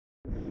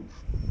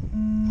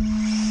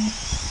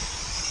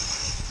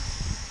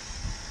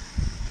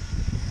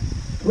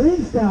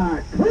Clean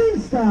start, clean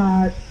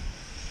start.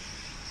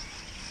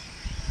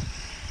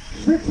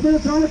 6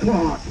 minutes on the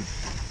clock.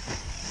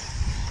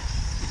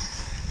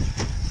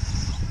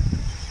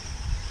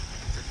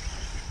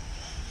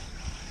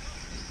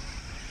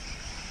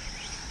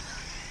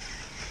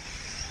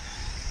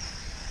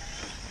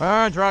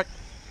 Turn, truck.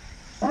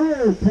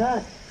 Oh,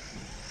 Pat.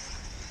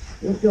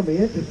 This is going to be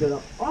interesting.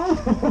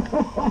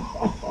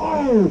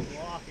 Oh!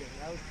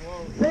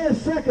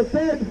 There's second,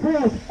 third, and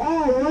fourth.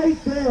 All right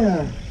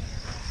there.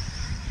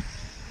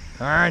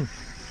 Turn.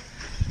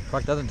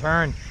 Truck doesn't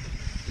turn.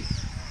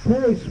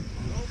 Pace.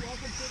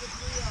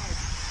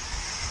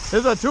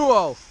 Here's a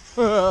 2-0.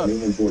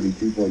 Mayhem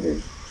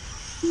 42.8.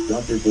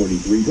 Doctor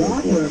 43.4.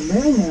 Dr.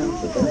 Mayhem.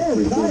 The fast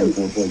break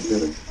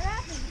 44.7.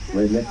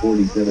 Redneck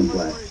 47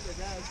 flat.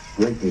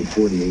 Break pace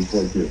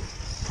 48.2.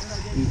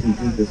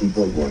 PCT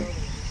 50.1.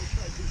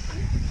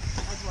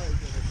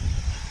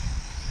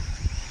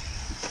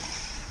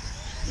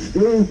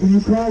 Steve, can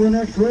you call the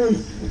next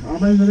race?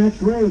 I'm in the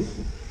next race.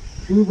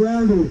 Steve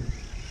Roundy.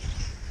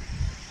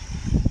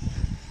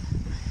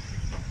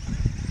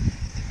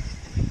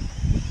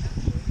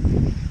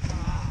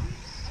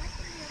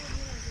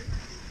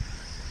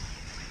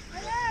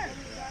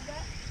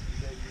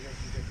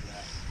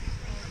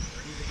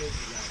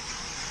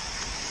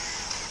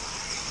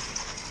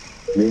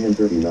 Mayhem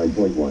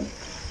 39.1.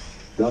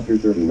 Doctor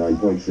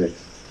 39.6.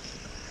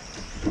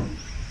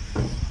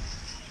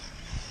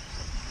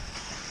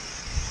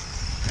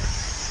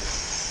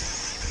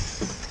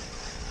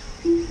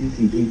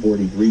 PCT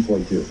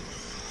 43.2.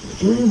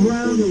 Steve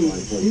Roundy.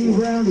 Steve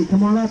Roundy,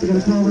 come on up. We're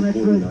going to call the next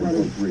race,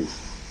 buddy. 49.3.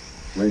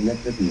 Redneck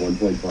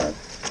 51.5.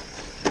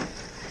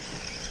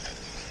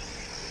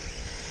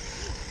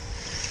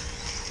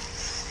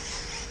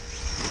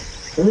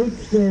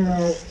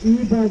 H-scale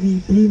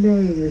E-Buggy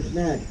B-Main is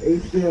next.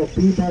 H-scale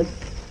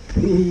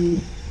B-Buggy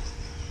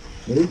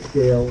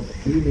H-scale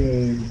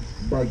B-Main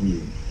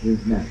Buggy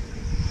is next.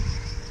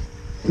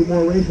 2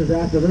 more races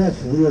after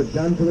this. We are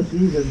done for the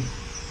season.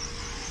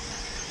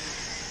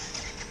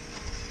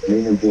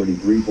 Mayhem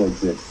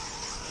 43.6.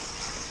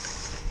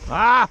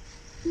 Ah!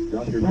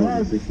 Doctor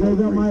Bud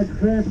goes up my 46.3.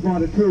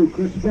 transponder too.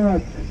 Chris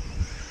Bud.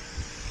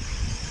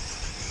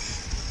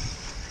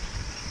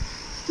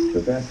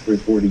 The fast for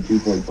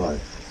 42.5.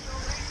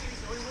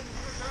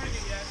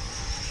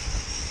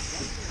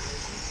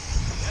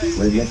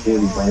 Redneck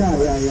 45.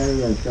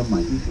 Yeah. Come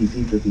on.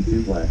 PCT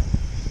 52 flat.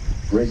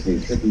 Break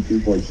pace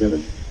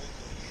 52.7.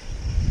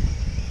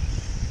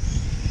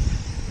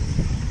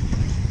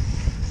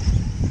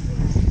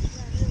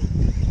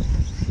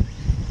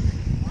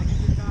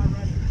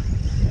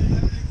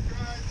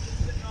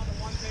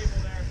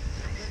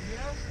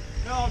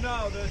 No,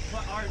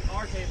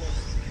 our table.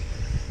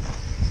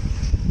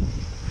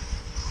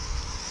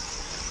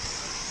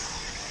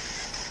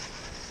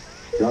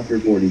 Doctor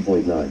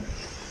 40.9.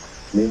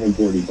 Mayhem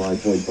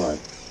 45.5.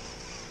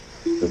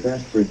 The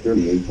fast for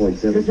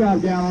 38.7. Good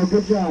job, Gallo.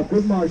 Good job.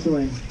 Good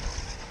marshalling.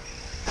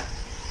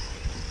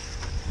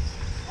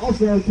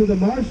 Also, to the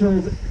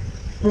marshals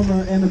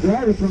and the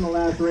drivers from the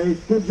last race,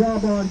 good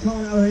job on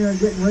coming out here and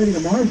getting ready to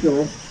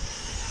marshal.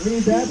 We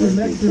need that for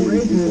the next 2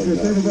 races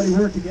if everybody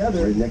work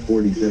together. Redneck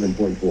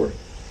 47.4.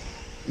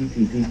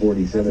 PTP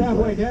 47. That's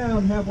halfway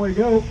down, halfway to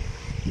go.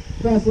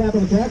 Fast lap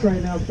on the track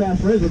right now is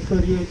Fast Riz with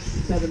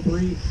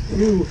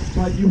 38.732.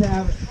 But you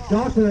have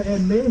Doctor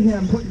and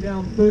Mayhem putting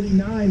down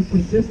 39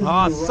 consistently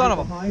right son of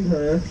a... behind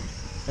her.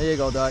 There you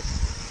go, Doc.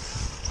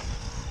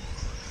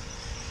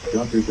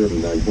 Doctor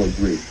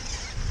 39.3.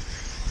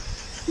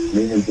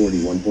 Mayhem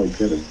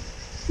 41.7.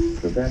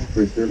 The fast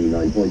for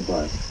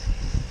 39.5.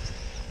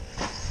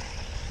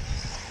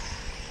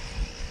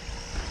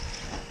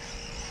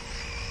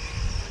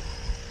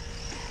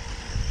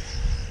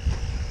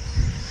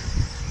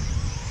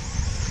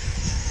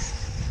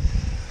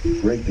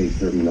 Break pace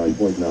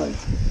 39.9.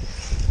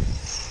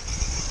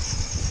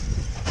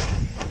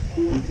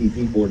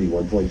 PTP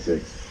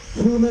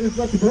 41.6. 2 minutes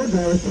left to go,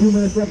 guys. 2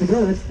 minutes left to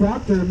go. It's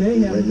Dr.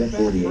 Mayhem and Redneck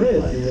Fast 48. 2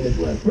 Riz. minutes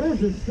left. Riz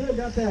has still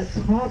got that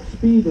top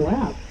speed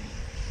lap.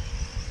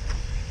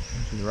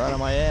 She's right on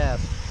my ass.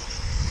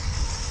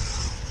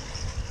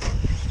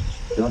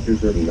 Doctor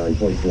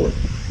 39.4.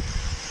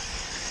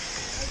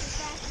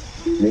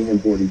 Mayhem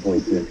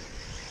 40.6.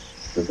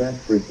 The fast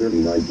for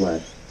 39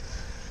 flat.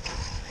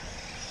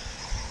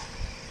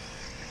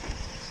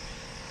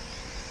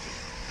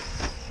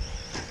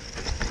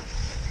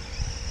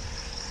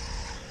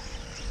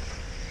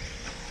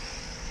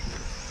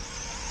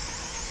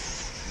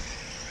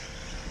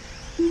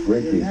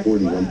 Break pace It's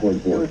going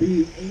 41.4. to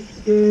be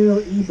 8-scale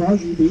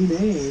E-Buggy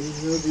B-Main.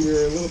 Those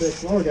are a little bit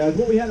slower, guys.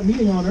 What we had a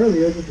meeting on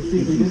earlier just to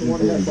see if we didn't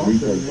want to have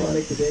bumps and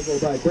make the day go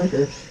by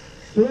quicker.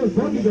 So those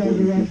buggy guys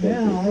are up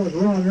now. I was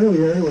wrong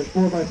earlier. It was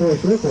 4x4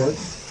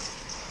 circles.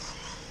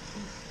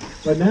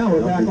 But now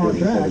we're back on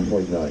track.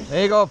 37.9.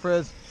 There you go,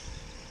 Frizz.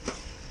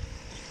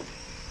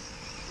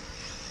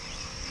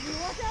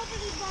 Watch out for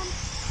these bumps.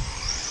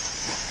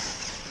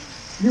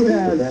 You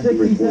have The fast 60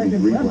 race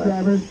seconds 43 left, laps.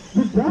 drivers.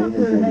 The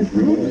doctor has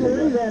 43 taken laps.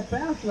 away that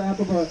fast lap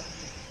of a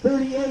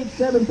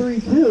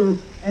 38.732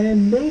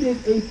 and made it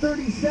a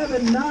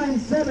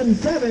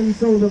 37.977.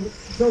 So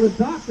the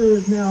doctor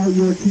is now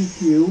your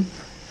TQ.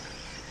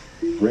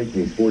 Great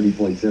pace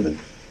 40.7.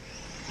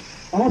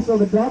 Also,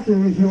 the doctor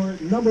is your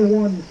number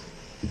one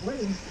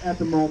place at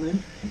the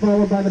moment,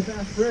 followed by the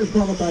Fast Frizz,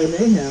 followed by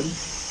Mayhem.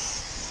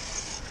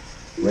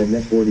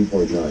 Redneck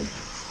 40.9.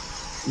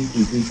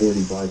 ETP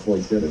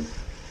 45.7.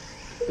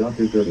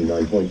 Doctor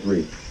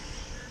 39.3.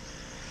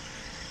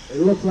 It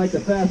looks like the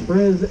Fast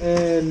Frizz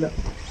and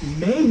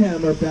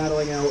Mayhem are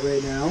battling out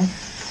right now.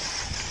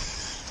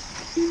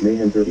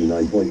 Mayhem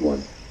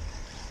 39.1.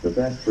 The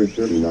Fast Frizz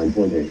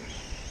 39.8.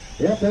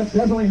 Yep, that's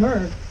definitely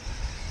her.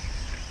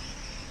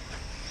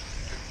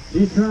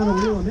 She's trying to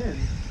reel him in.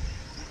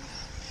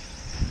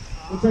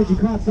 Looks like you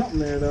caught something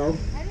there, though.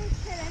 I didn't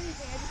hit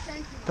anything. I just sent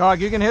you.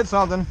 Dog, you can hit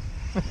something.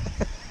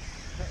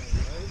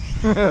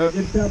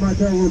 Just got my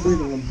tail a little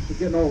big on him. He's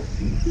getting old.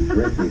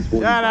 Red pace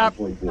Shut up.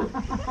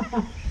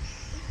 45.4.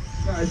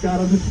 Guys, got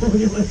him. Just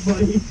pulling your leg,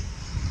 buddy.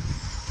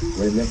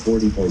 Redneck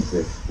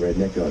 40.6.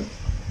 Redneck gun.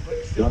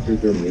 Doctor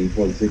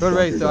 38.6. Good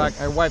race, Dr.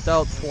 Doc. I wiped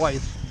out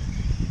twice.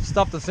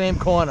 Stuffed the same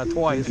corner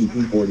twice.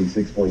 PTP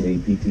 46.8.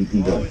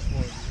 PTP gun.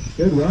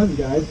 Good run,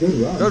 guys. Good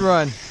run. Good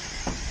run.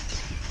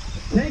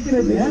 Taking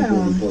it Mayhem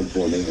down.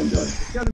 40.4. Mayhem gun.